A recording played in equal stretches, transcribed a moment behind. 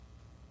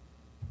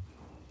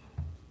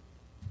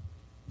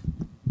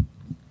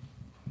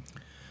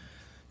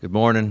Good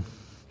morning.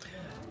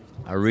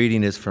 Our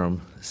reading is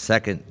from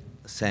 2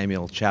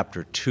 Samuel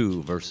chapter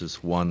 2,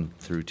 verses 1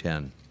 through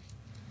 10.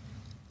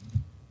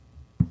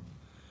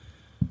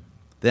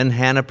 Then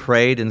Hannah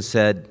prayed and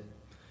said,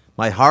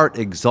 "My heart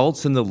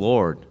exults in the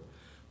Lord.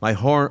 My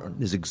horn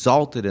is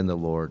exalted in the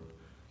Lord.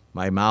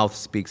 My mouth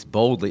speaks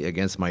boldly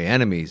against my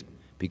enemies,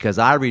 because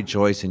I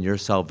rejoice in your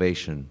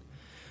salvation.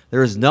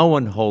 There is no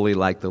one holy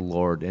like the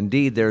Lord.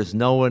 Indeed, there is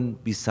no one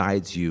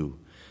besides you,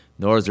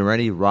 nor is there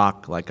any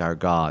rock like our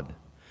God.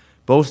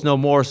 Boast no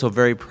more so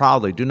very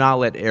proudly. Do not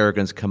let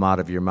arrogance come out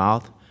of your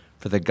mouth.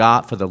 For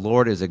the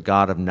Lord is a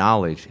God of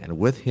knowledge, and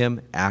with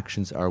him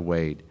actions are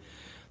weighed.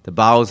 The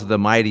bowels of the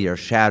mighty are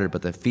shattered,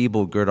 but the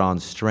feeble gird on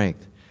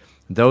strength.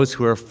 Those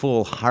who are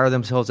full hire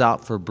themselves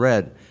out for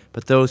bread,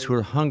 but those who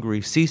are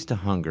hungry cease to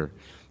hunger.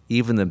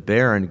 Even the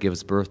barren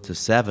gives birth to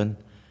 7,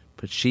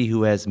 but she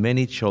who has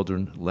many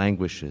children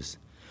languishes.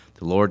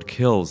 The Lord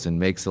kills and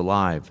makes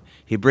alive.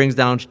 He brings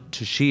down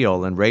to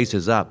Sheol and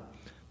raises up.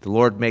 The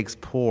Lord makes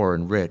poor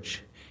and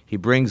rich. He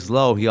brings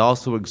low, he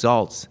also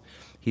exalts.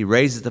 He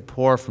raises the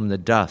poor from the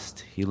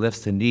dust. He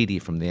lifts the needy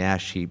from the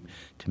ash heap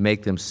to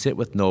make them sit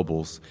with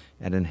nobles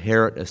and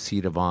inherit a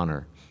seat of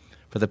honor.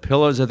 For the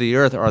pillars of the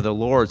earth are the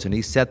Lord's, and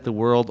he set the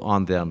world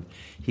on them.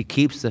 He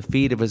keeps the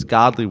feet of his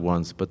godly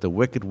ones, but the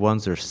wicked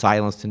ones are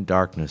silenced in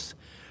darkness.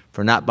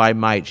 For not by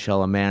might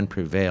shall a man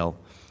prevail.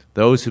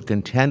 Those who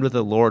contend with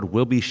the Lord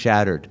will be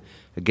shattered.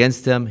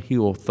 Against them he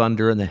will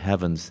thunder in the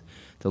heavens.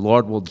 The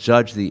Lord will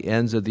judge the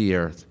ends of the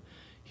earth.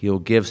 He will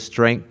give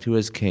strength to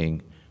his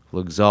king,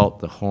 will exalt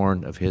the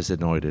horn of his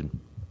anointed."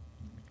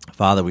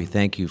 Father, we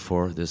thank you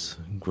for this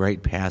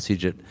great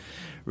passage. It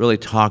really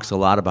talks a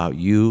lot about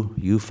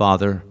you,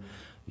 Father,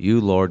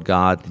 you, Lord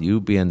God, you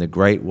being the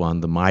great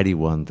one, the mighty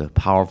one, the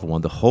powerful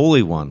one, the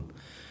holy one.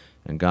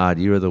 And God,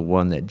 you are the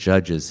one that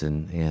judges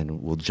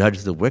and will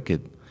judge the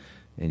wicked.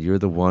 And you're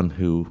the one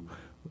who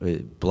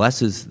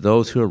blesses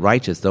those who are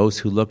righteous, those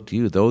who look to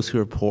you, those who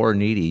are poor and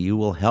needy. You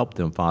will help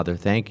them, Father.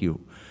 Thank you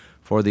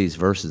for these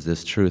verses,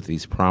 this truth,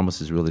 these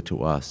promises really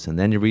to us. And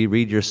then we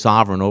read you're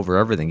sovereign over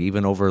everything,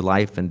 even over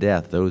life and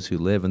death, those who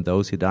live and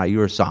those who die. You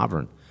are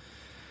sovereign.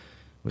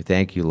 We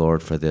thank you,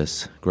 Lord, for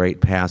this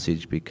great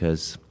passage,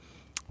 because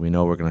we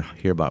know we're going to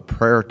hear about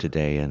prayer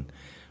today, and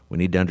we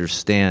need to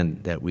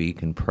understand that we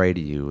can pray to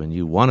you, and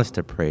you want us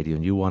to pray to you,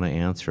 and you want to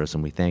answer us,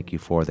 and we thank you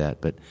for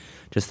that. But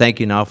just thank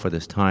you now for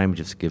this time.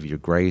 Just give your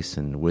grace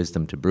and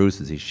wisdom to Bruce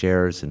as he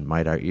shares, and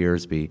might our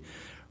ears be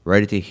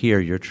ready to hear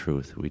your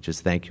truth. We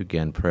just thank you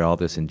again. Pray all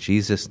this in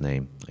Jesus'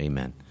 name.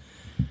 Amen.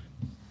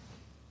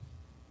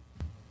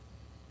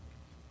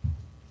 Good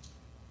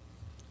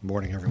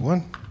morning,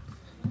 everyone.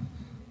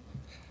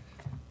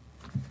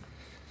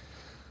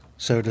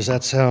 So does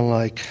that sound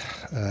like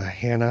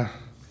Hannah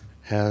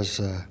has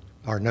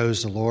or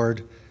knows the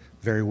Lord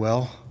very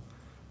well?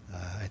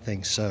 I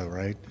think so,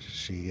 right?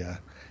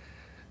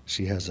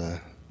 She has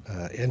a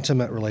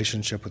intimate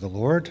relationship with the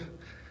Lord.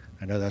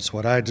 I know that's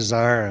what I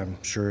desire.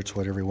 I'm sure it's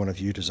what every one of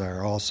you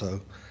desire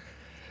also.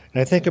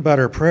 And I think about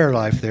her prayer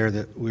life there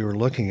that we were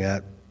looking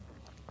at,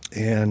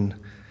 and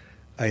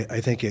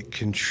I think it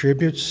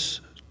contributes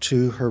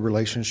to her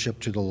relationship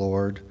to the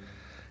Lord,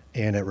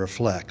 and it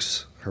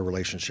reflects her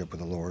relationship with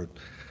the Lord.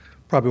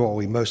 Probably what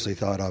we mostly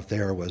thought of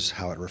there was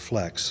how it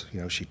reflects.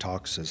 You know, she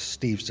talks, as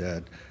Steve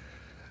said,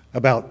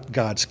 about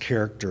God's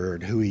character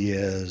and who he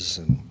is,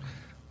 and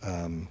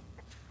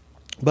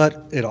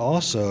but it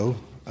also,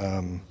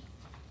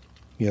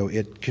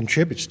 it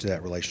contributes to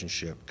that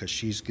relationship because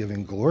she's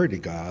giving glory to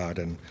God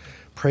and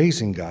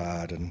praising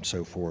God and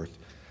so forth.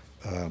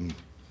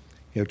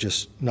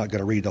 Just not going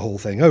to read the whole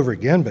thing over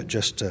again, but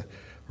just to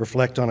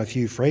reflect on a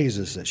few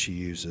phrases that she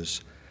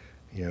uses.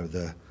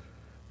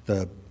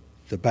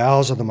 The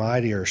bowels of the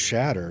mighty are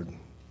shattered,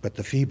 but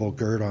the feeble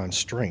gird on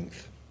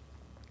strength.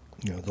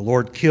 The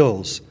Lord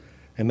kills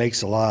and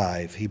makes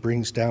alive. He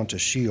brings down to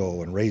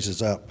Sheol and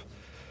raises up.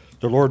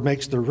 The Lord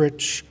makes the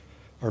rich,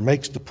 or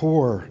makes the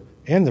poor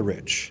and the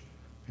rich.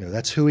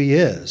 That's who he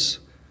is.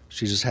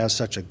 She just has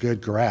such a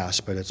good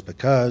grasp, but it's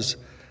because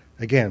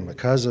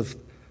of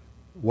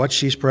what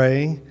she's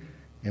praying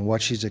and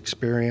what she's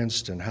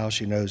experienced and how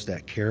she knows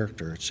that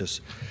character. It's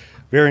just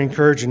very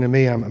encouraging to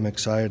me. I'm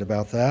excited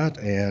about that.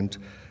 And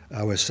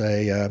I would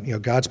say,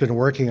 God's been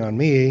working on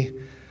me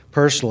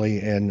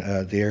personally in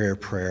the area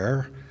of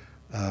prayer.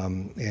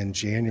 In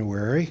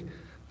January,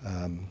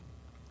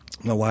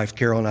 my wife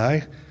Carol and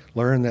I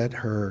learned that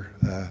her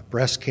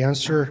breast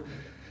cancer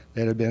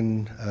that had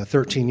been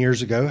 13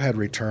 years ago had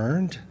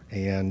returned,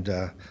 and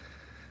at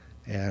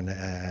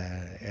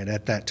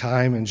that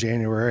time in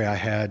January, I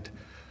had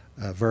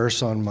a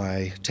verse on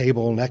my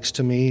table next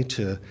to me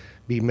to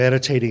be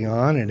meditating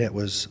on, and it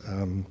was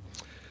 1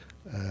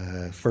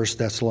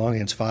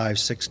 Thessalonians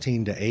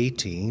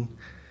 5:16-18,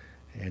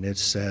 and it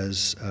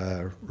says,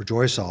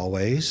 "Rejoice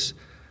always,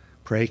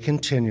 pray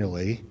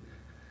continually,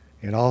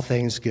 in all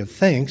things give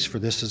thanks, for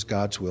this is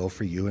God's will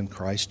for you in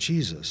Christ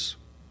Jesus."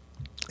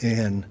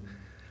 And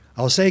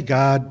I'll say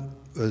God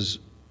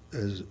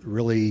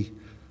really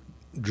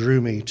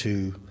drew me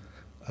to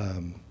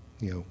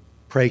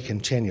pray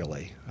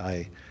continually.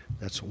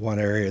 That's one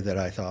area that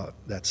I thought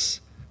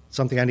that's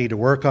something I need to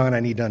work on. I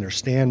need to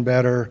understand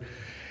better.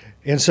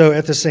 And so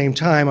at the same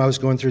time, I was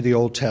going through the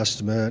Old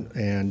Testament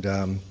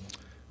and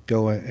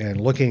going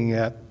and looking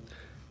at,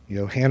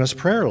 Hannah's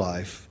prayer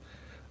life.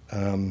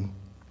 And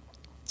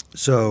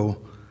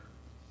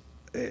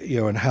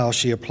how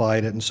she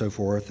applied it and so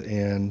forth.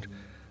 And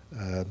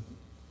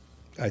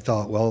I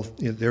thought, well,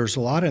 there's a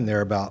lot in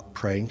there about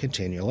praying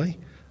continually.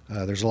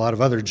 There's a lot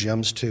of other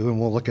gems too, and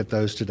we'll look at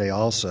those today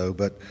also.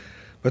 But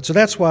so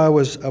that's why I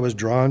was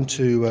drawn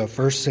to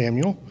 1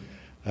 Samuel.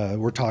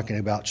 We're talking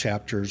about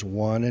chapters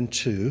 1 and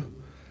 2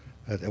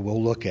 that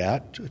we'll look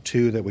at.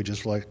 2 that we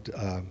just looked.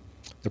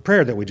 The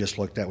prayer that we just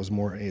looked at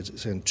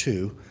is in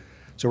 2.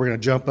 So we're going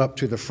to jump up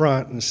to the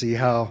front and see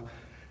how,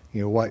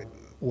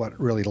 what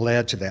really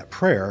led to that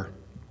prayer,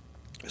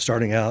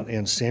 starting out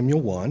in Samuel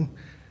 1.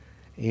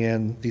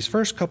 And these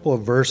first couple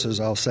of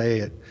verses, I'll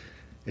say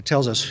it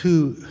tells us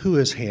who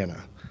is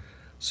Hannah.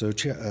 So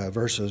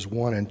verses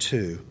 1 and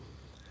 2,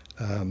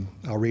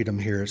 I'll read them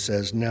here. It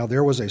says, "Now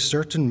there was a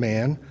certain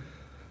man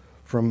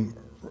from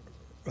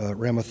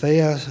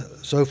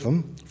Ramathaah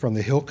Zophim, from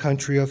the hill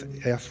country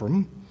of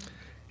Ephraim,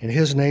 and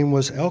his name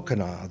was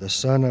Elkanah, the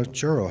son of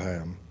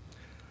Jeroham,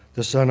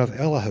 the son of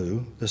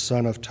Elihu, the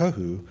son of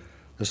Tohu,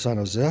 the son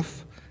of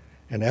Ziph,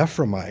 an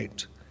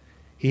Ephraimite.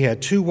 He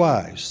had 2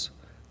 wives.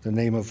 The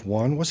name of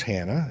one was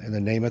Hannah, and the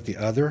name of the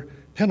other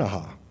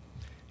Peninnah.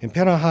 And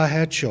Peninnah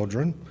had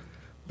children,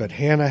 but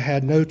Hannah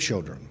had no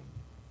children."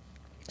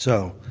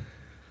 So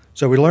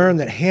we learn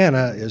that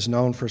Hannah is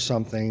known for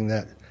something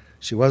that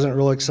she wasn't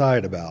real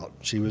excited about.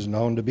 She was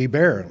known to be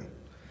barren.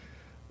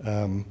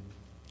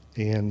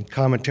 And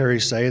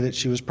commentaries say that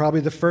she was probably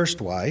the first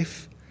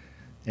wife,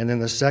 and then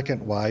the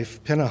second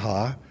wife,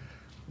 Peninnah,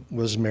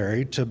 was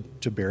married to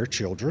bear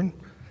children.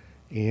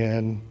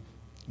 And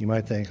you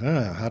might think,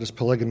 how does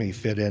polygamy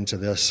fit into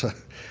this?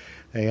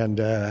 And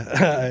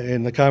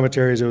in the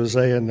commentaries, it was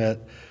saying that,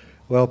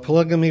 well,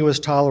 polygamy was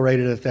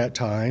tolerated at that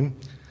time.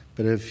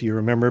 But if you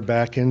remember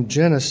back in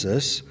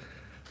Genesis,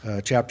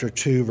 chapter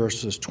 2,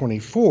 verses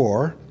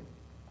 24,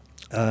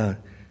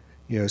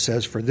 it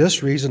says, "For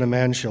this reason a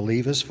man shall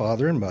leave his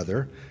father and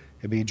mother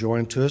and be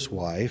joined to his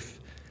wife,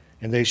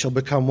 and they shall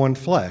become one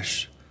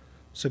flesh."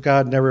 So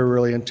God never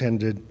really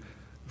intended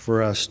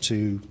for us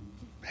to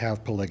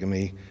have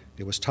polygamy.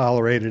 It was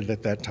tolerated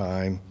at that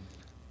time,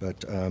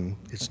 but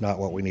it's not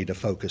what we need to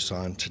focus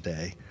on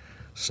today.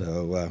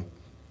 So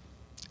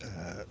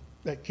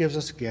that gives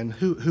us, again,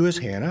 who is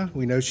Hannah?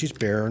 We know she's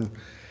barren.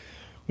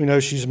 We know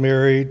she's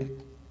married,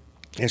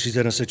 and she's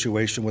in a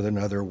situation with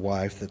another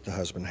wife that the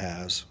husband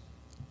has.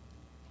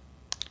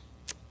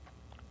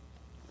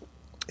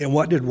 And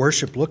what did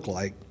worship look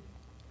like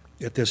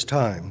at this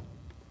time?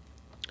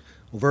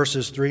 Well,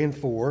 verses 3 and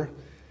 4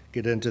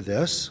 get into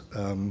this.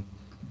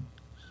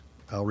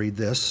 I'll read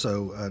this.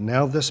 So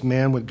now this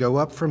man would go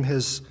up from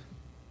his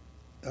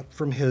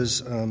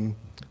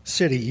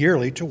city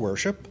yearly to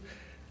worship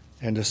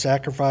and to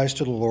sacrifice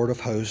to the Lord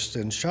of hosts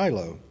in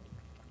Shiloh.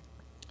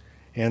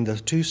 And the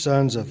 2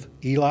 sons of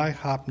Eli,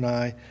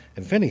 Hophni,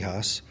 and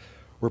Phinehas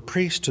were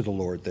priests to the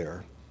Lord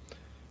there.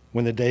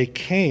 When the day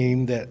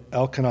came that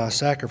Elkanah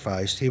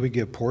sacrificed, he would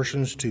give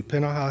portions to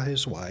Peninnah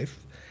his wife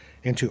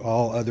and to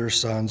all other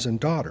sons and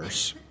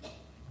daughters.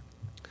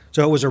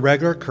 So it was a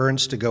regular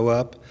occurrence to go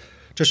up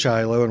to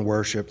Shiloh and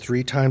worship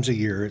 3 times a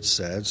year, it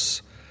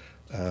says.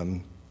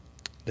 They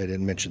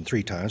didn't mention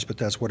 3 times, but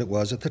that's what it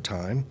was at the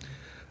time.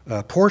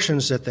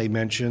 Portions that they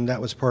mentioned, that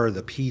was part of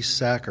the peace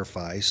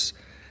sacrifice.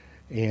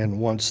 And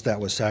once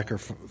that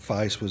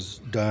sacrifice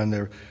was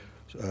done,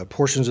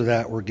 portions of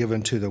that were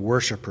given to the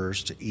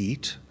worshipers to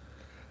eat.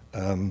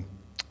 And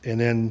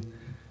then,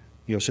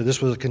 so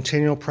this was a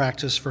continual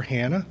practice for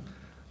Hannah.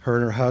 Her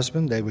and her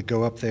husband, they would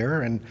go up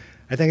there. And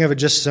I think of it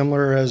just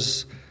similar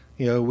as,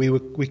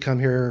 we come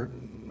here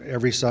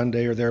every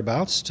Sunday or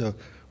thereabouts to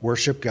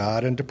worship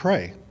God and to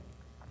pray.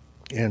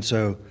 And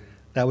so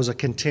that was a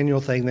continual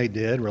thing they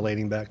did,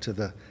 relating back to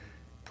the,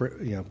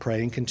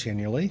 praying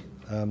continually.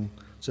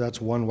 So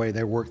that's one way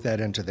they worked that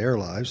into their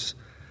lives.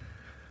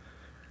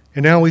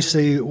 And now we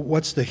see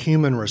what's the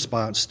human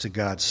response to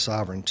God's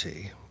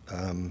sovereignty.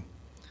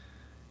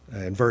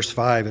 In verse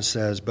 5 it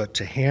says, "But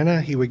to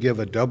Hannah he would give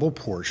a double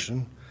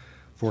portion,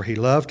 for he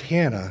loved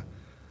Hannah,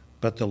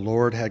 but the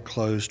Lord had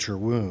closed her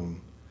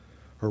womb.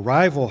 Her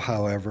rival,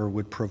 however,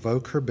 would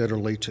provoke her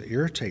bitterly to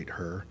irritate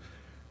her,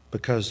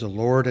 because the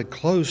Lord had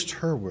closed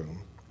her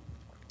womb.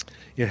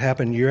 It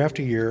happened year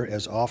after year,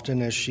 as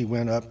often as she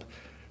went up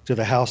to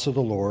the house of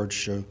the Lord,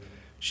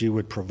 she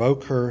would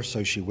provoke her,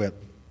 so she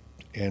wept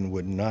and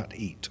would not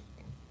eat."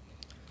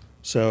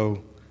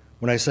 So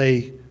when I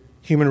say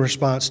human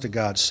response to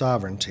God's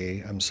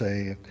sovereignty, I'm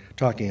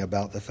talking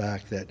about the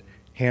fact that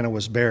Hannah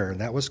was barren.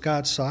 That was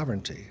God's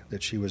sovereignty,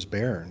 that she was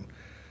barren.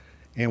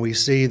 And we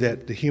see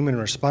that the human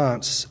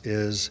response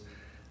is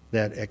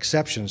that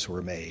exceptions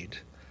were made.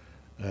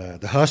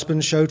 The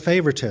husband showed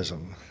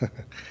favoritism.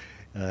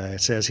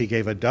 It says he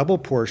gave a double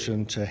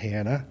portion to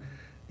Hannah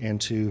and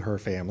to her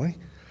family.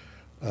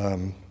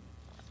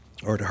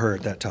 or to her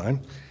at that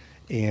time.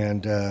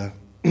 And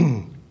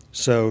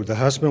so the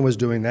husband was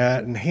doing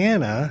that, and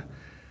Hannah,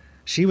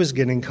 she was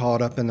getting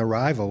caught up in the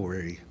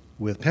rivalry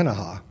with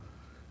Peninnah.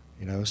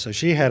 So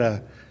she had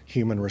a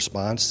human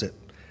response that,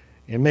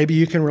 and maybe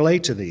you can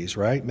relate to these,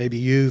 right? Maybe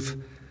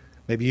you've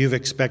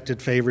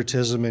expected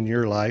favoritism in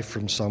your life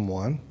from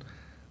someone,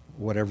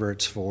 whatever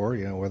it's for,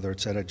 whether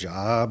it's at a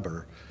job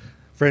or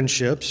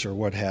friendships or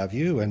what have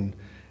you,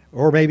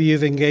 or maybe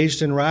you've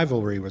engaged in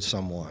rivalry with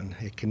someone.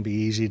 It can be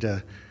easy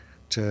to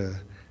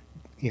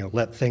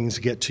let things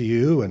get to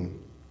you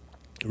and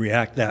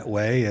react that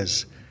way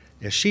as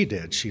she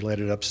did. She let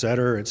it upset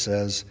her. It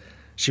says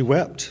she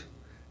wept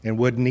and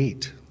wouldn't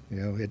eat.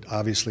 It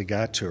obviously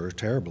got to her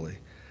terribly.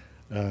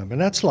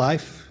 And that's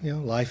life.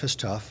 Life is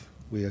tough.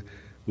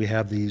 We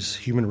have these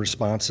human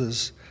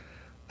responses.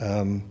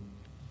 And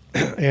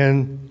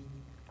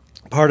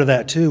part of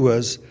that, too,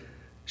 was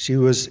she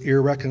was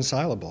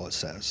irreconcilable, it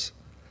says.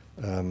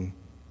 In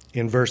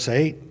verse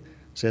 8, it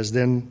says,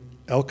 Then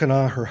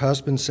Elkanah, her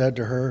husband, said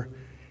to her,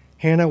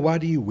 Hannah, why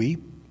do you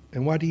weep?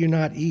 And why do you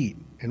not eat?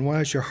 And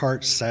why is your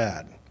heart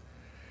sad?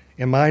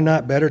 Am I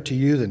not better to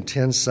you than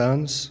 10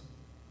 sons?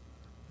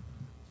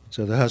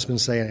 So the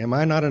husband's saying, am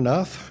I not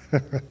enough?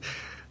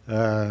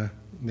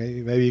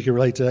 Maybe you can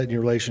relate to that in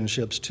your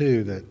relationships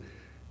too, that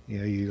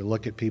you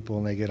look at people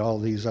and they get all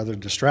these other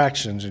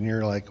distractions and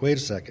you're like, wait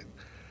a second,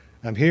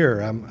 I'm here,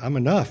 I'm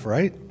enough,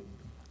 right?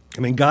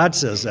 God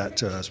says that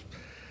to us.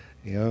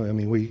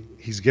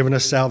 He's given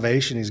us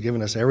salvation, He's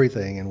given us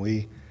everything,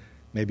 and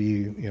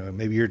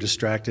maybe you're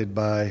distracted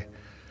by,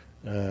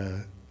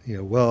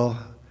 well,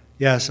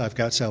 yes, I've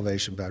got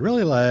salvation, but I'd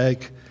really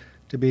like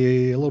to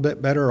be a little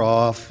bit better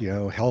off,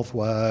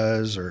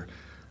 health-wise or,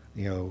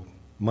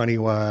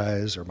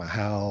 money-wise or my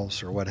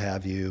house or what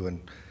have you.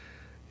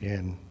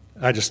 And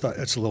I just thought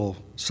it's a little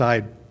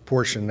side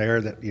portion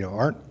there that,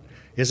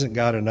 isn't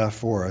God enough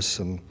for us.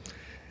 And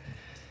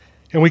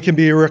we can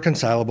be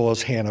irreconcilable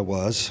as Hannah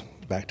was,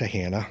 back to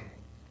Hannah.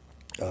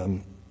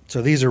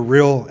 So these are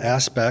real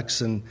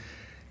aspects, and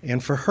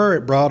for her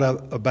it brought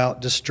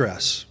about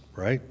distress,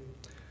 right?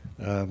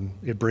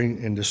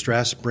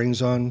 Distress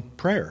brings on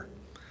prayer.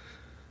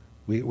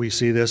 We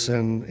see this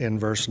in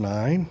verse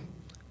 9.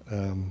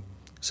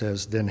 It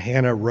says, Then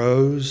Hannah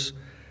rose,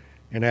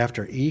 and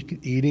after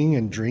eating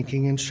and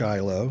drinking in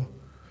Shiloh,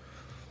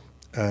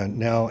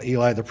 now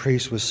Eli the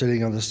priest was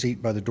sitting on the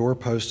seat by the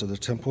doorpost of the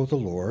temple of the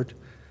Lord,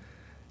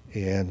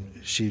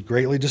 and she,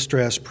 greatly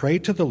distressed,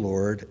 prayed to the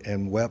Lord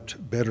and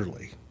wept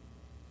bitterly.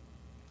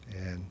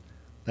 And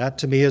that,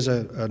 to me, is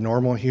a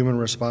normal human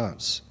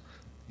response.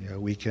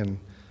 We can,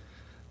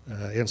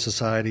 in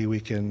society, we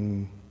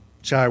can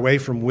shy away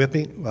from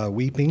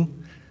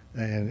weeping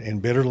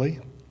and bitterly.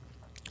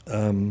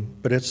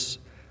 But it's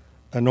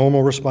a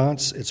normal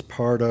response. It's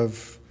part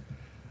of,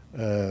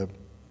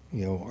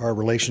 our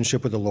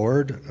relationship with the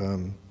Lord.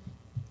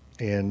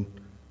 And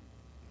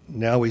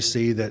now we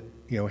see that,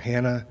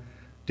 Hannah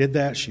did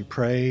that. She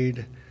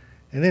prayed.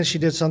 And then she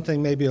did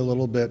something maybe a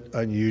little bit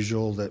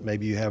unusual that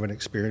maybe you haven't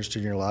experienced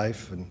in your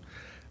life. And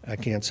I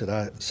can't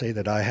say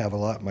that I have a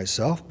lot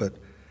myself, but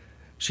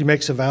she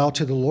makes a vow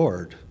to the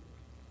Lord.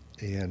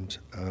 And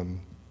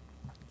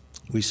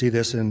we see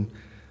this in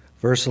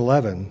verse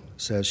 11.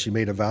 It says, she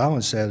made a vow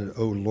and said,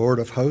 O Lord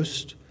of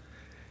hosts,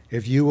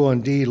 if you will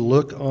indeed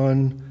look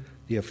on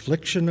the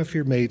affliction of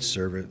your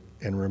maidservant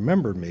and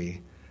remember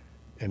me,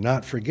 and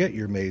not forget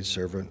your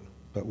maidservant,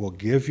 but will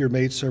give your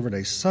maidservant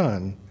a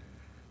son,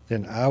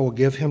 then I will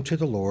give him to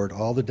the Lord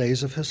all the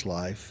days of his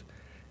life,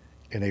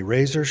 and a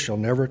razor shall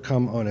never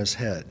come on his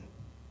head.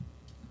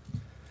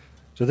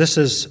 So this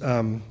is,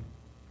 I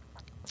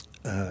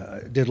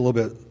did a little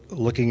bit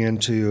looking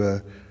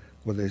into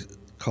what they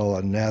call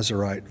a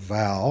Nazirite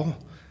vow.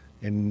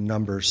 In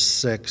Numbers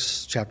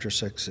 6, chapter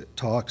 6, it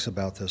talks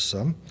about this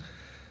some.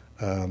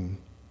 And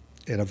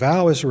a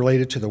vow is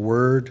related to the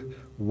word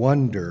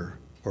wonder,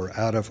 or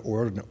out of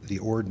the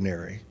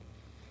ordinary.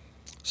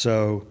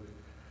 So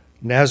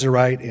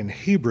Nazirite in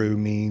Hebrew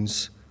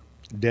means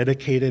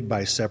dedicated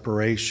by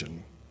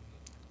separation.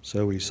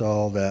 So we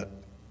saw that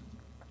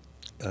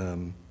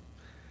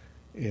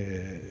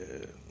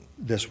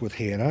this with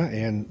Hannah,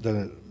 and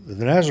the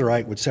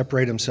Nazirite would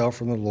separate himself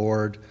from the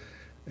Lord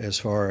as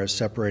far as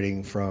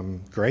separating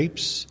from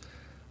grapes,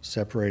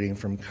 separating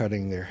from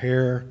cutting their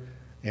hair,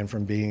 and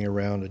from being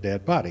around a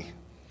dead body.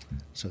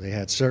 So they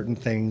had certain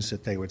things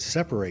that they would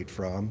separate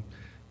from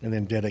and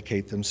then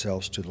dedicate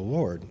themselves to the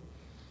Lord.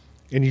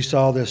 And you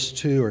saw this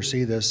too, or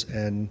see this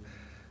in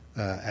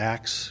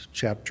Acts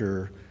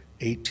chapter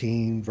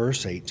 18,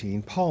 verse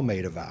 18. Paul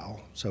made a vow.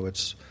 So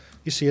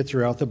you see it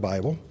throughout the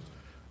Bible.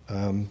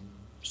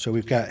 So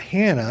we've got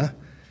Hannah,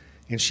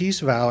 and she's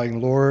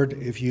vowing, Lord,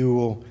 if you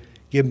will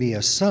give me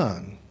a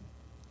son,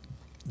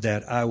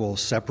 that I will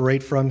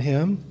separate from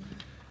him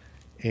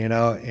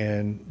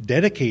and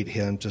dedicate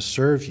him to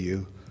serve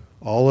you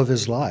all of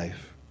his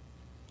life.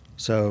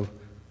 So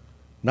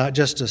not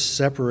just a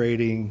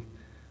separating,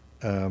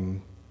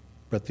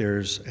 but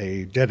there's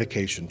a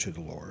dedication to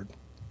the Lord.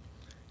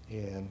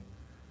 And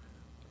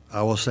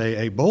I will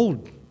say a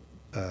bold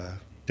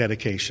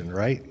dedication,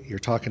 right? You're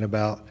talking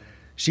about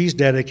she's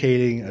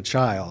dedicating a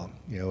child.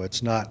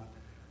 It's not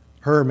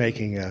her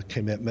making a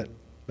commitment,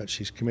 but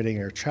she's committing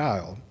her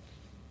child.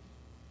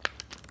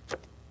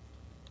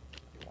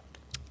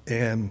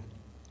 And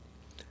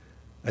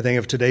I think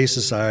of today's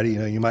society,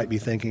 you might be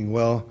thinking,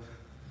 well,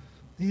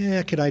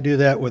 yeah, could I do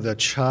that with a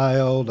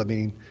child? I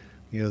mean,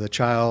 the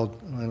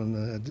child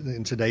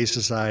in today's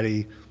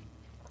society,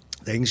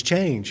 things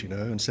change,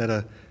 instead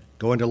of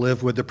going to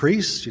live with the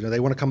priests, they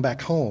want to come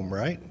back home,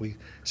 right? We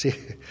see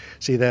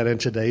that in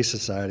today's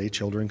society.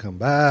 Children come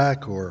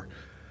back, or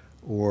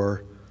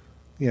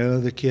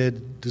the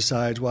kid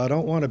decides, well, I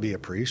don't want to be a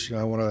priest.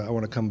 I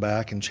want to come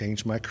back and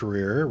change my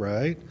career,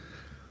 right?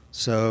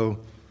 So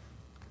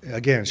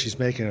again, she's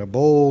making a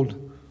bold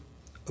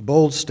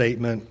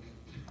statement.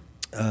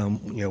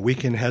 We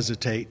can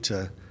hesitate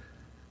to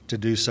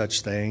do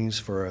such things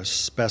for a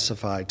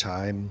specified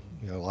time.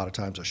 A lot of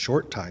times a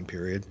short time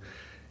period.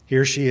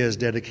 Here she is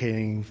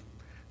dedicating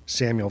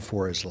Samuel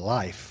for his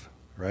life,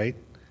 right?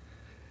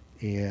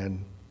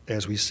 And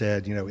as we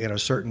said, in a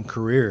certain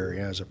career,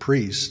 as a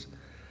priest.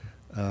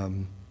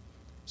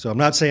 So I'm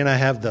not saying I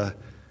have the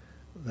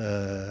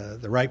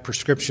right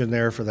prescription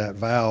there for that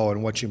vow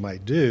and what you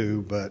might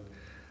do, but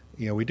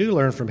we do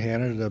learn from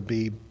Hannah to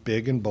be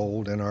big and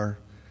bold in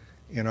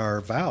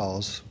our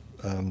vows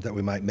that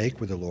we might make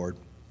with the Lord.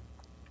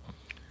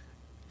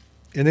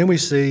 And then we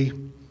see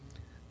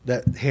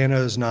that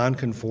Hannah is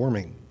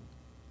non-conforming.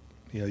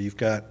 You've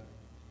got,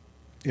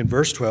 in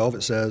verse 12,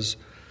 it says,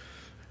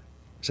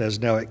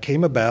 now it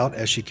came about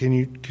as she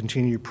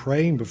continued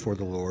praying before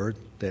the Lord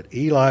that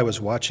Eli was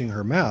watching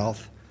her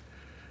mouth.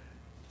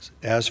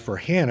 As for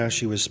Hannah,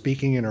 she was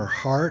speaking in her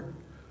heart,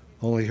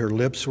 only her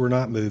lips were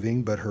not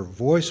moving, but her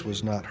voice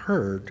was not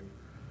heard.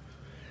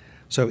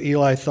 So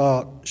Eli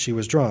thought she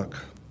was drunk.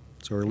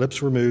 So her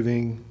lips were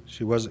moving.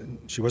 She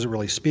wasn't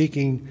really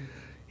speaking.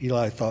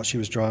 Eli thought she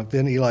was drunk.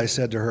 Then Eli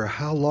said to her,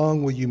 "How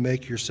long will you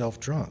make yourself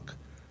drunk?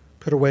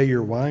 Put away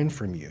your wine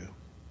from you."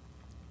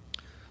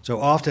 So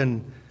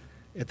often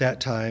at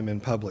that time in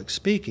public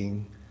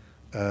speaking,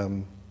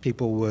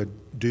 people would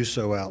do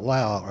so out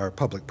loud, or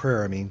public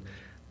prayer,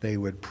 they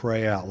would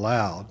pray out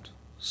loud.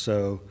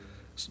 So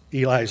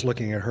Eli's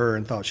looking at her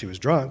and thought she was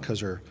drunk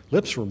because her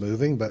lips were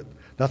moving, but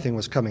nothing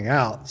was coming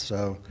out.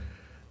 So,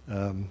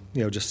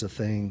 just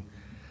a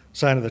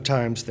sign of the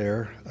times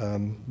there.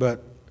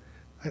 But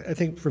I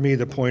think for me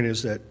the point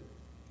is that,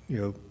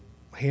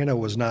 Hannah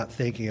was not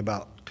thinking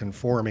about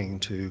conforming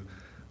to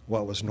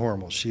what was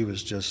normal. She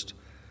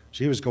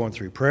was going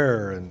through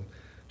prayer, and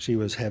she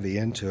was heavy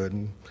into it.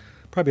 And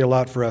probably a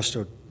lot for us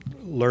to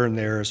learn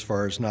there as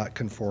far as not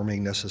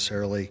conforming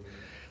necessarily.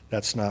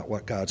 That's not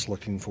what God's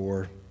looking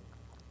for.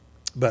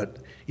 But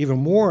even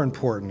more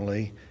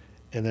importantly,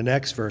 in the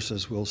next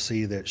verses, we'll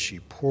see that she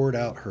poured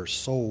out her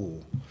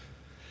soul.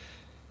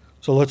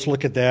 So let's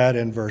look at that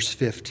in verse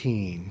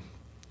 15.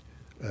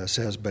 It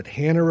says, "But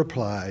Hannah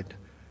replied,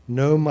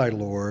 'No, my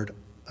Lord,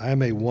 I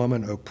am a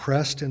woman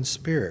oppressed in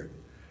spirit.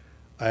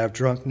 I have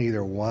drunk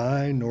neither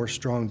wine nor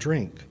strong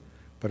drink,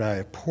 but I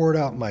have poured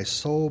out my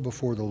soul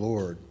before the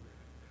Lord.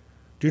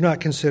 Do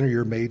not consider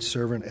your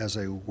maidservant as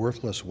a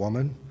worthless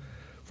woman,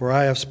 for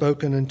I have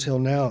spoken until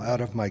now out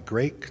of my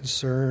great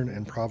concern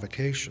and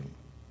provocation.'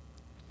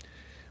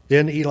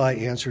 Then Eli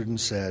answered and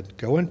said,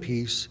 'Go in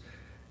peace,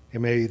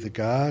 and may the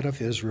God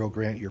of Israel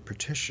grant your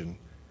petition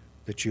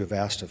that you have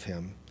asked of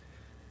him.'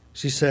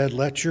 She said,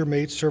 'Let your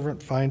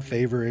maidservant find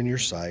favor in your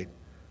sight.'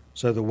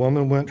 So the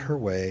woman went her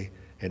way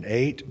and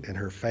ate, and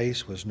her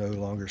face was no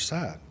longer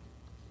sad."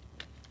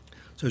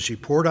 So she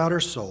poured out her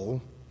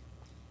soul.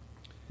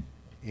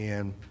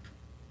 And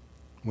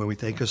when we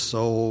think of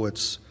soul,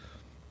 it's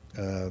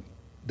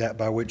that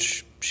by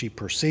which she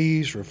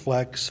perceives,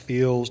 reflects,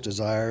 feels,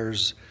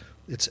 desires.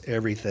 It's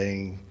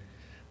everything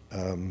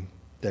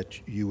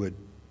that you would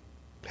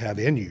have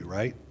in you,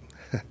 right?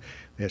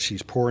 That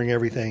she's pouring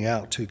everything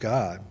out to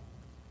God.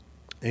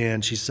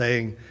 And she's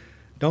saying,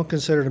 don't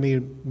consider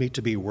me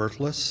to be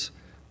worthless,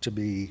 to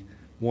be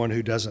one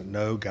who doesn't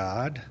know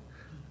God.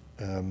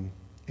 And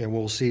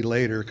we'll see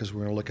later, because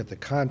we're going to look at the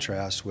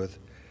contrast with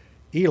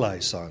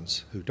Eli's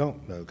sons who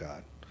don't know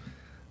God.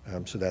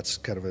 So that's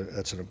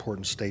that's an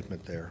important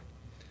statement there.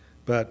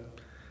 But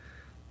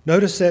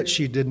notice that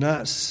she did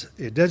not.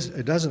 It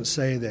doesn't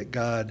say that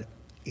God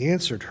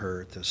answered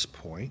her at this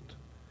point.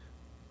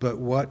 But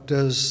what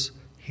does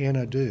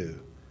Hannah do?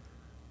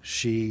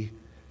 She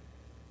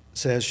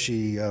says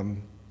she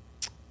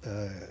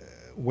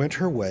went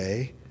her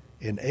way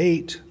and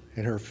ate,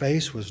 and her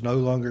face was no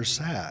longer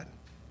sad.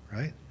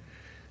 Right?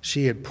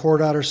 She had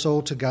poured out her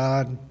soul to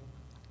God,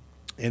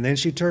 and then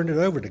she turned it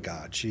over to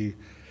God.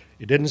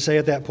 It didn't say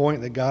at that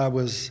point that God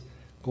was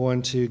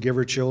going to give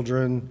her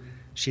children.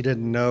 She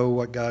didn't know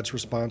what God's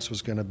response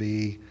was going to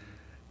be.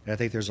 And I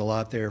think there's a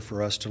lot there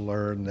for us to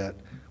learn, that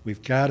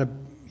we've got to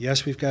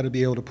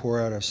be able to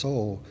pour out our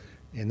soul,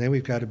 and then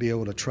we've got to be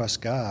able to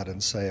trust God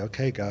and say,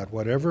 okay, God,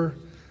 whatever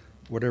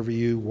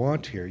you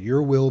want here,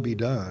 your will be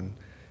done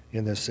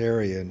in this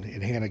area.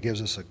 And Hannah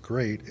gives us a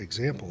great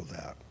example of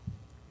that.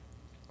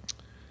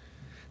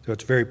 So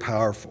it's very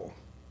powerful.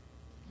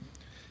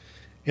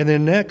 And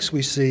then next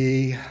we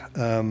see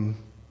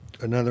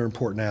another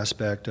important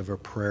aspect of a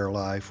prayer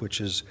life, which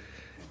is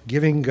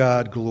giving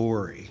God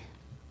glory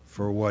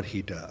for what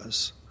he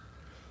does.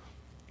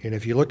 And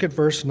if you look at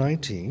verse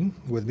 19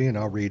 with me, and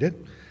I'll read it,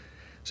 it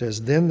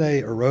says, "Then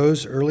they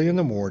arose early in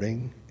the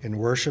morning and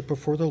worshiped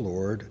before the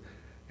Lord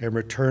and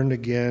returned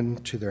again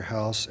to their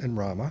house in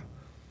Ramah.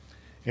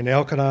 And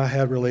Elkanah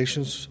had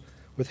relations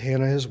with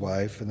Hannah his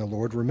wife, and the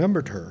Lord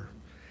remembered her.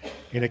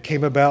 And it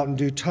came about in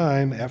due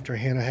time, after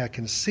Hannah had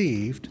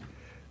conceived,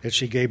 that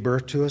she gave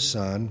birth to a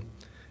son,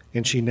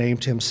 and she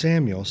named him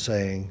Samuel,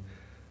 saying,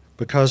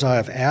 Because I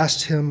have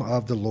asked him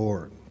of the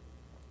Lord."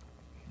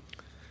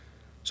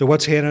 So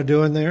what's Hannah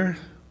doing there?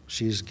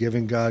 She's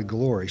giving God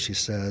glory. She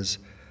says,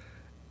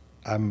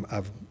 I'm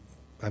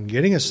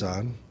getting a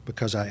son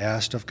because I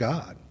asked of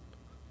God,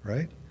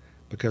 right?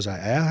 Because I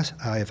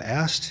have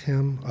asked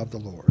him of the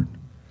Lord.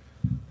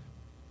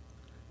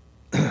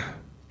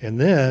 And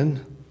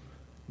then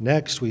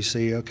next we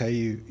see, okay,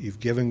 you've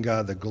given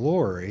God the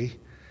glory.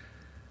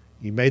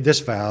 You made this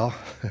vow.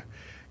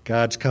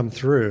 God's come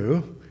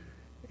through,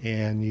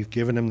 and you've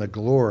given him the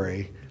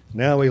glory.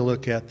 Now we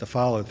look at the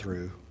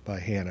follow-through by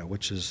Hannah,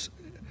 which is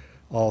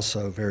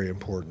also very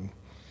important.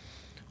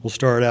 We'll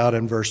start out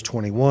in verse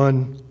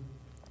 21.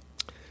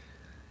 It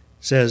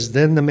says,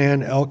 "Then the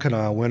man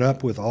Elkanah went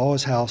up with all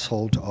his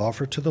household to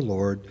offer to the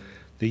Lord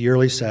the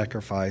yearly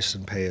sacrifice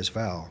and pay his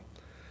vow.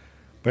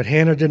 But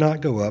Hannah did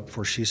not go up,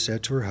 for she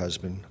said to her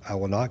husband, I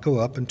will not go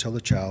up until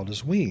the child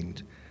is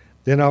weaned.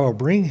 Then I will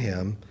bring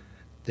him,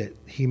 that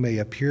he may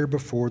appear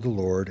before the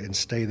Lord and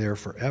stay there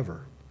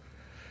forever.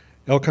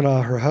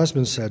 Elkanah, her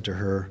husband, said to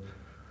her,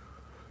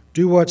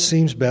 Do what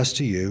seems best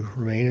to you.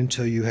 Remain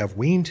until you have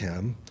weaned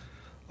him.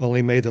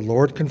 Only may the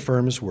Lord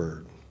confirm his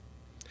word.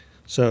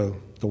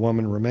 So the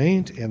woman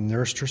remained and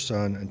nursed her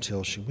son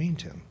until she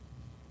weaned him."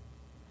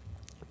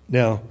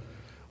 Now,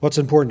 what's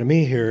important to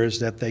me here is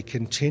that they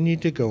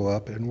continued to go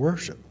up and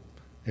worship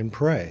and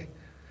pray.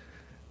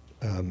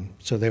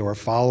 So they were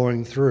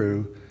following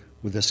through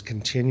with this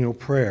continual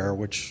prayer,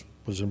 which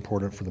was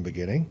important from the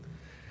beginning,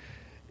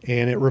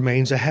 and it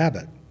remains a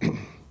habit.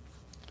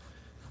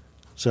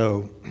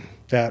 So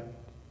that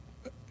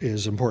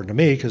is important to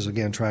me because,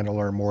 again, trying to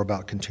learn more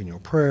about continual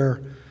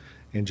prayer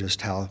and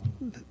just how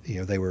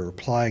they were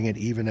applying it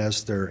even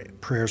as their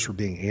prayers were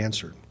being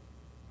answered.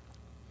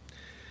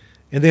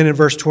 And then in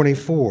verse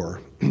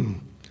 24,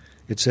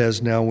 it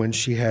says, "Now when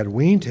she had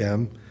weaned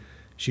him,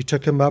 she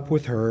took him up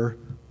with her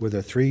with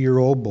a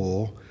 3-year-old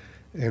bull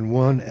and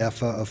 1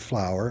 ephah of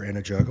flour and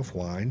a jug of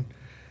wine,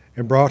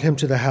 and brought him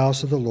to the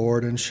house of the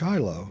Lord in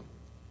Shiloh,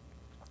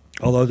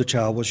 although the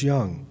child was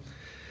young.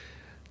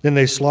 Then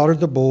they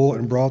slaughtered the bull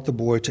and brought the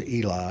boy to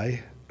Eli.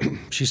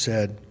 She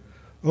said,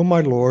 O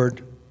my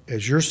Lord,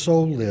 as your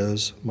soul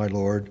lives, my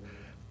Lord,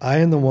 I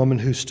am the woman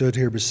who stood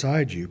here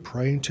beside you,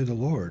 praying to the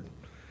Lord.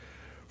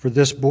 For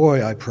this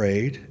boy I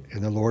prayed,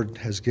 and the Lord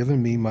has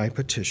given me my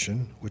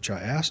petition, which I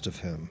asked of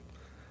him.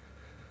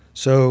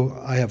 So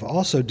I have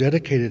also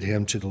dedicated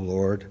him to the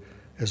Lord.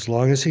 As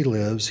long as he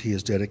lives, he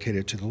is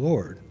dedicated to the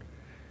Lord."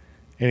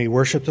 And he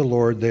worshiped the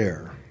Lord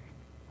there.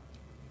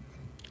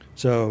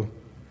 So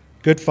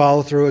good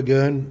follow-through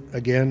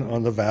again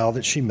on the vow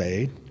that she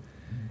made.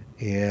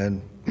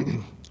 And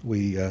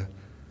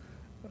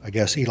I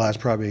guess Eli's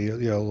probably a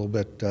little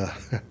bit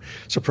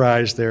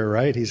surprised there,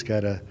 right? He's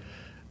got a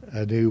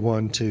new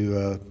one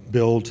to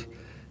build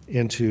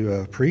into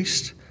a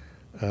priest.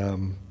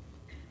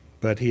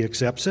 But he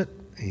accepts it,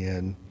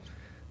 and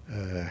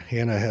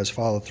Hannah has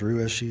followed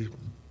through as she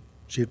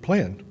had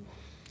planned.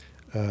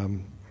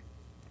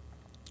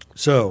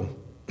 So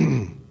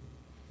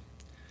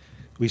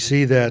we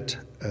see that,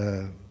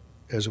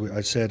 as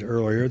I said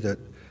earlier, that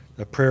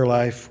the prayer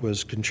life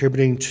was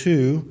contributing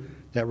to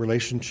that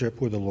relationship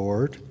with the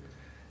Lord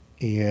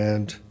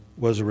and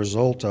was a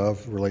result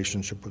of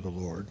relationship with the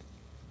Lord.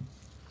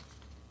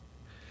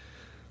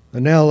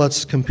 And now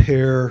let's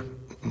compare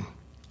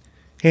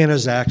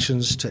Hannah's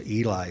actions to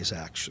Eli's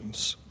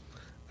actions.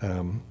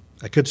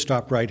 I could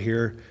stop right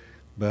here,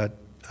 but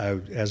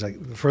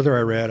the further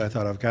I read, I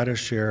thought I've got to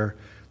share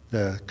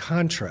the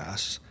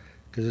contrasts,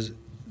 because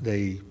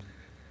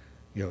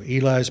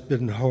Eli's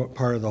been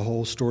part of the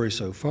whole story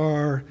so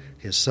far.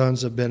 His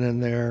sons have been in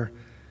there,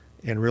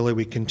 and really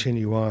we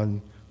continue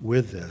on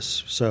with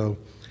this. So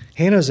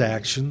Hannah's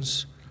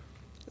actions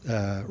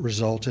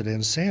resulted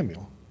in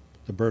Samuel,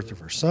 the birth of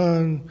her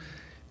son,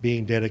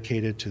 being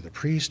dedicated to the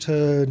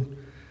priesthood.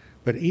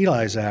 But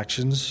Eli's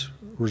actions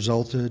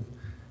resulted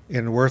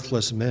in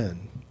worthless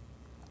men.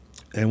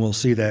 And we'll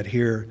see that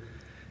here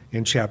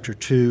in chapter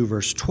 2,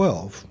 verse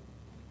 12.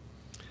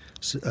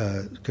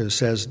 Because it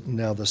says,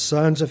 Now the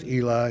sons of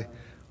Eli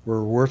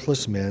were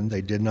worthless men.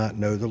 They did not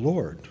know the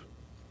Lord.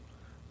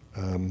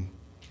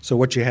 So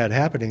what you had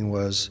happening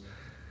was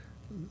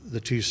the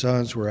 2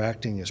 sons were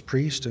acting as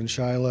priests in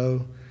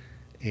Shiloh,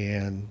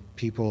 and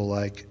people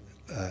like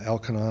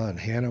Elkanah and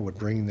Hannah would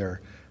bring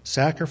their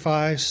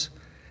sacrifice,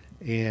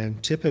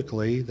 and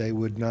typically they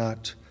would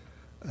not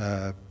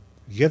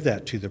give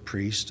that to the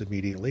priest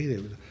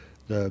immediately.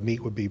 The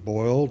meat would be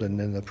boiled, and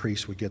then the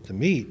priest would get the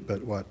meat.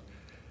 But what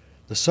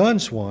the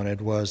sons wanted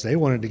was they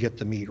wanted to get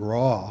the meat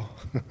raw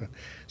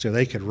so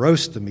they could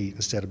roast the meat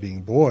instead of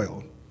being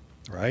boiled,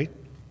 right?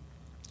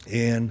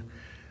 And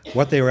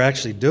what they were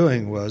actually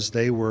doing was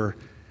they were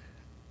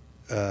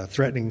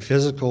threatening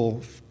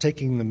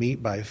taking the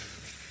meat by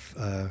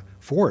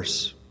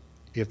force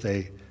if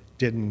they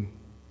didn't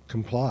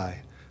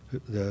comply,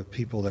 the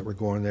people that were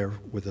going there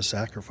with the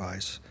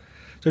sacrifice.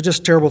 So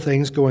just terrible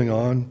things going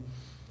on.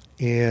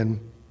 And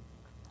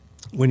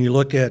when you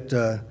look at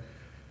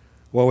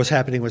what was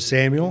happening with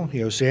Samuel,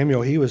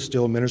 Samuel, he was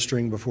still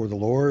ministering before the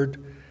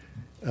Lord.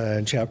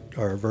 In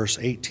verse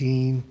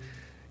 18,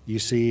 you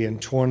see in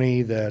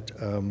 20 that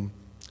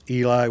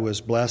Eli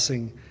was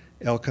blessing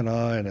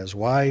Elkanah and his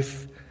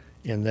wife,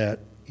 and that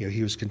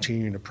he was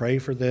continuing to pray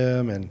for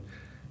them,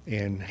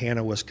 and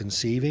Hannah was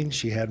conceiving.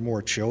 She had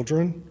more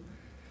children.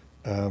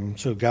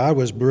 So God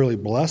was really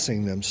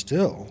blessing them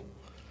still.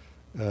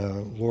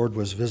 Lord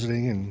was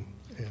visiting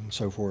and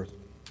so forth.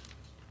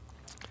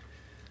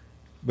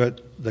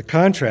 But the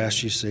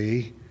contrast you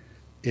see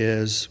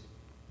is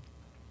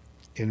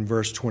in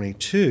verse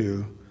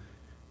 22.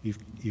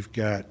 You've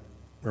got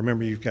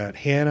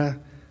Hannah.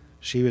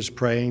 She was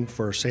praying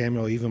for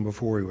Samuel even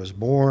before he was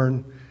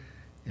born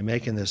and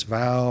making this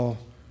vow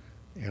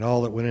and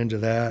all that went into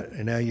that.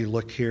 And now you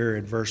look here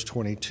at verse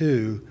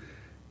 22.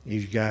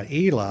 You've got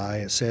Eli.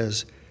 It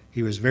says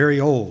he was very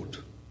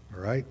old.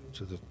 All right?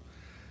 So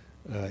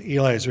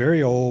Eli is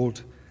very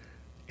old.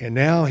 And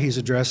now he's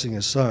addressing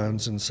his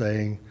sons and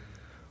saying,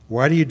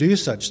 why do you do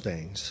such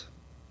things,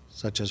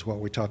 such as what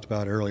we talked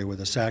about earlier with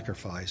the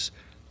sacrifice,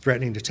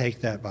 threatening to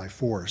take that by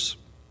force?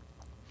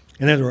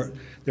 And then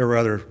there were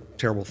other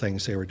terrible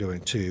things they were doing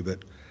too.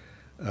 But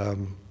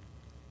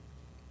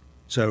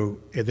so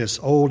at this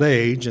old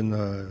age, and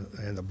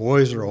the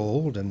boys are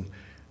old, and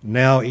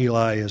now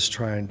Eli is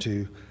trying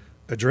to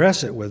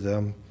address it with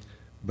them.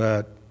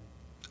 But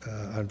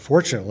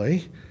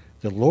unfortunately,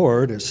 the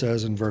Lord, it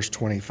says in verse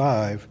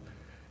 25,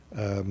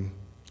 the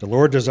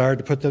Lord desired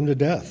to put them to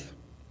death.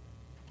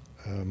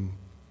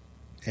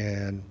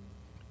 And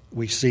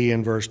we see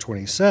in verse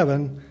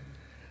 27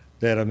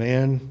 that a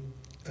man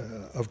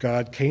of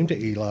God came to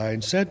Eli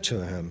and said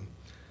to him,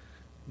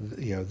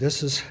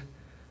 this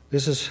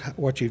is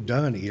what you've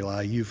done,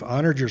 Eli. You've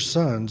honored your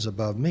sons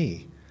above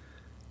me.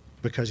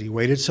 Because he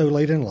waited so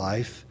late in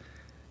life,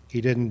 he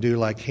didn't do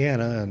like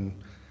Hannah and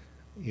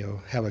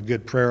have a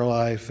good prayer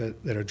life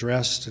that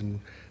addressed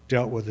and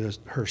dealt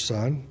with her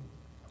son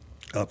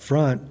up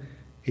front.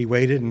 He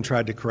waited and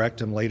tried to correct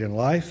him late in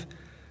life,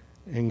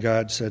 and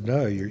God said,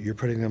 no, you're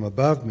putting them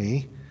above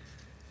me.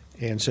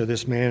 And so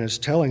this man is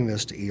telling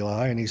this to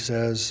Eli, and he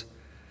says,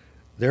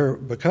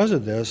 because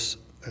of this,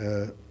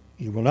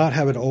 you will not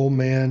have an old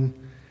man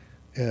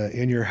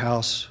in your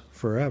house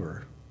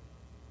forever.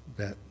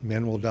 That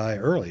men will die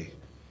early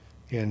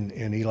in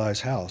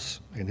Eli's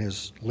house, in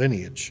his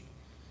lineage.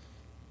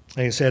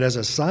 And he said, as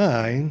a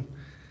sign,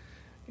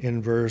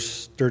 in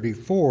verse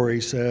 34,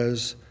 he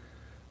says,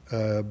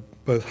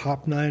 both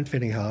Hophni and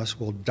Phinehas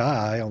will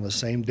die on the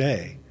same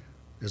day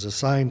as a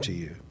sign to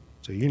you.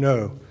 So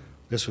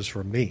this was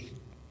from me.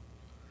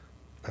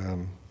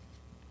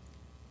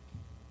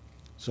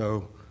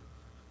 So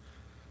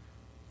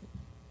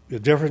the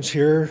difference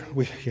here,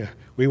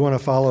 we want to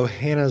follow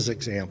Hannah's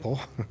example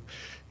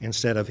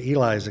instead of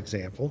Eli's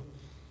example.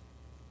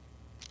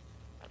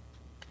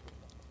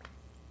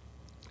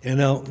 And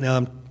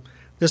now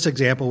this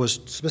example was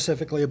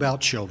specifically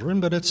about children,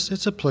 but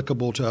it's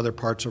applicable to other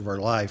parts of our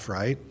life,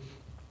 right?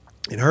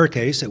 In her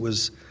case, it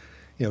was,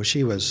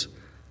 she was,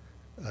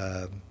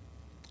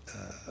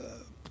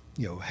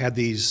 had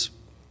these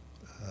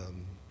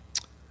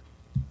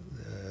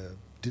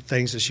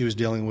things that she was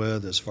dealing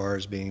with as far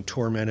as being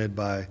tormented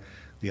by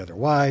the other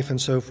wife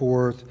and so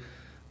forth.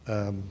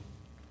 And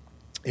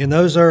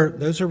those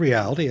are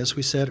reality, as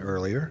we said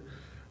earlier.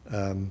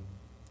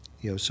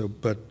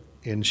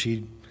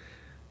 She,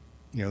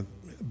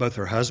 both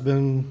her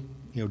husband,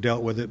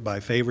 dealt with it by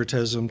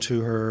favoritism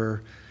to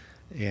her,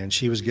 and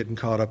she was getting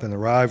caught up in the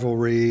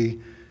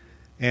rivalry,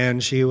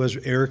 and she was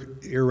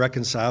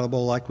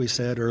irreconcilable, like we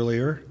said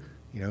earlier.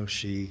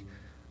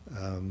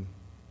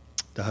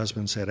 The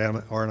husband said,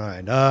 aren't I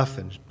enough?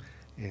 And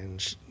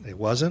it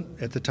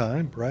wasn't at the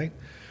time, right?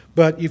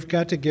 But you've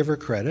got to give her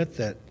credit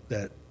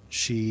that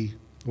she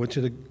went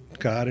to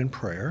God in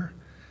prayer.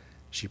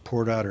 She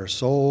poured out her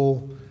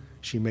soul.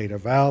 She made a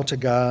vow to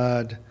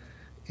God.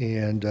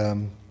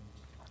 And,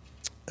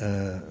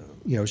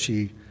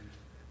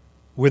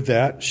 with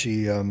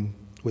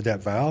that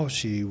vow,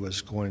 she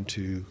was going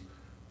to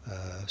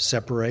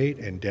separate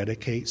and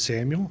dedicate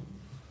Samuel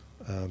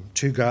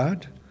to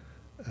God.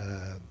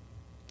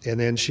 And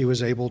then she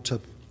was able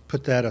to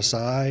put that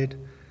aside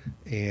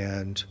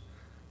and,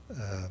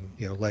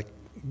 let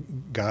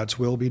God's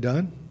will be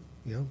done.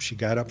 She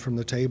got up from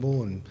the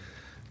table and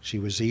she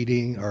was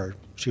eating, or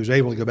she was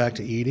able to go back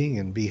to eating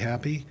and be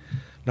happy,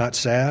 not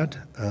sad.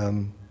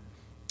 And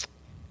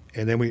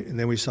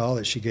then we saw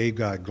that she gave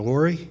God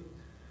glory.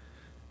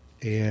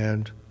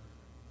 and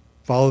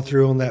followed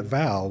through on that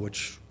vow,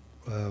 which,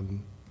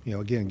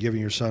 again, giving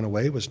your son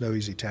away was no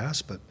easy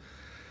task, but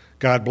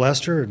God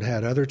blessed her and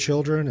had other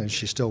children, and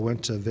she still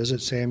went to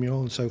visit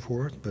Samuel and so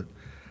forth. But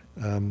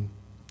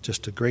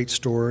just a great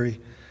story.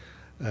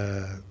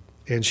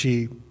 And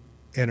she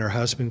and her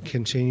husband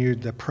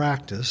continued the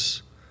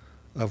practice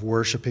of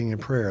worshiping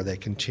and prayer. They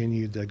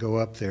continued to go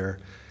up there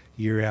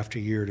year after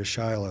year to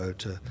Shiloh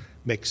to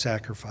make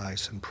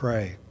sacrifice and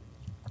pray.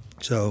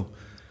 So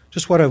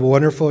just what a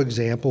wonderful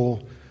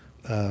example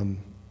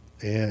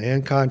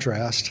and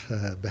contrast,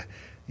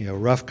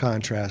 rough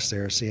contrast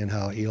there, seeing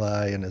how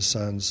Eli and his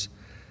sons,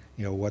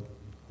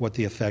 what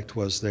the effect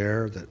was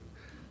there, that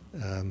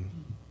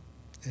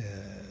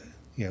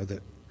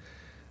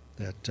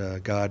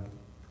that God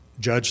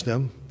judged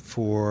them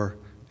for,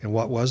 and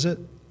what was it?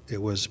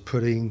 It was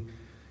putting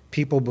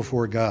people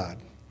before God,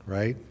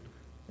 right?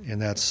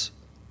 And that's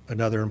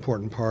another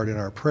important part in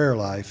our prayer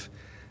life,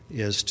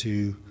 is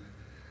to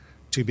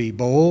be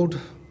bold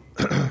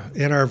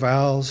in our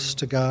vows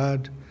to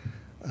God,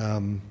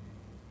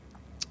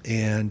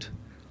 and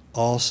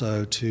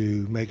also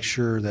to make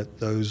sure that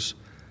those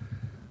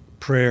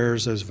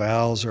prayers, those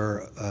vows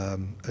are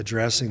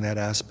addressing that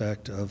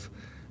aspect of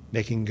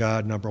making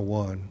God number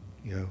one,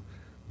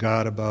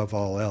 God above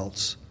all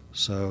else.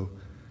 So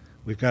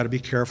we've got to be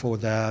careful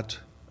with that.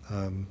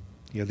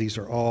 These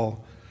are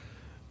all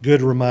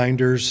good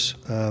reminders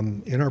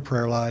in our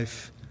prayer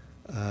life,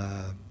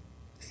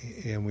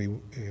 and we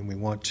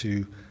want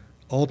to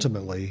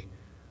ultimately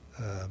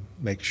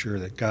make sure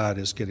that God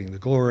is getting the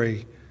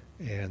glory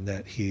and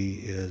that He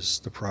is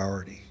the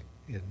priority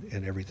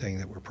in everything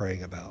that we're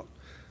praying about.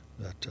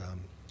 But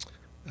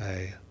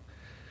I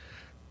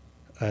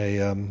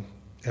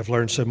have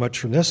learned so much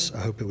from this. I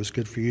hope it was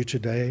good for you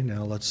today.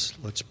 Now let's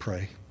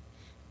pray.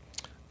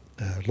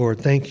 Lord,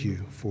 thank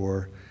you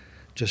for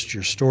just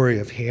your story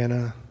of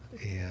Hannah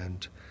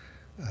and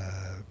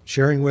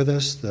sharing with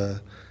us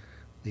the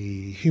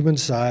human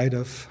side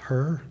of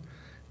her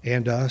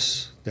and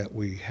us, that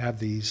we have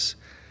these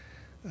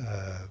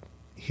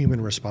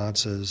human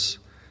responses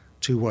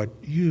to what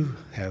you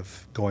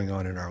have going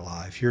on in our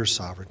life, your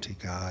sovereignty,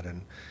 God,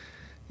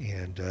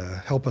 and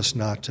help us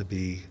not to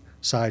be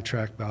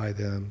sidetracked by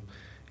them.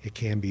 It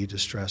can be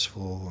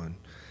distressful, and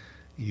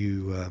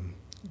you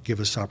give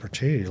us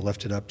opportunity to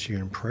lift it up to you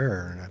in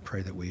prayer. And I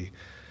pray that we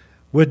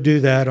would do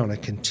that on a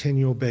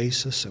continual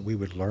basis, that we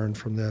would learn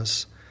from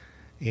this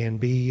and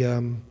be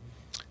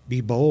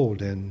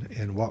bold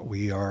in what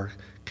we are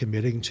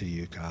committing to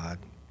you, God,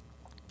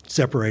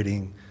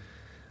 separating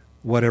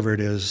whatever it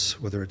is,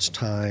 whether it's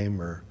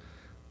time or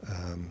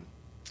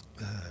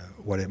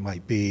what it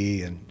might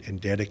be,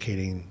 and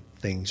dedicating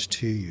things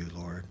to you,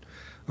 Lord,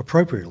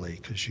 appropriately,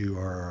 because you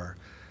are our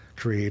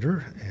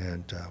Creator,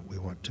 and we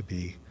want to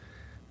be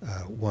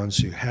ones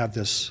who have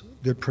this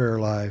good prayer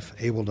life,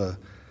 able to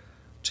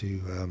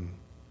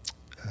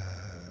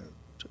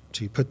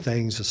put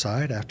things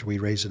aside after we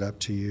raise it up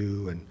to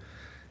you, and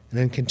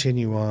then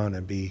continue on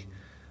and be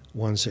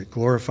ones that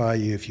glorify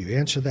you if you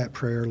answer that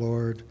prayer,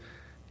 Lord,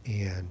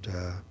 and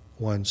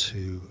ones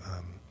who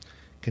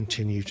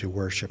continue to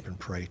worship and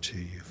pray to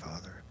you,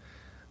 Father.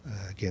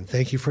 Again,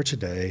 thank you for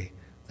today.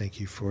 Thank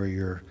you for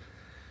your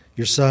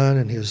Son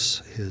and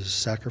his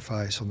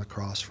sacrifice on the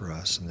cross for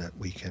us, and that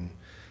we can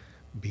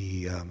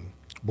be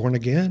born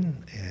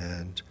again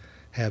and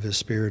have his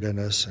Spirit in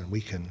us, and we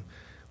can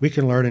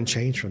learn and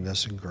change from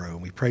this and grow.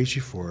 And we praise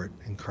you for it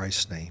in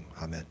Christ's name.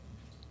 Amen.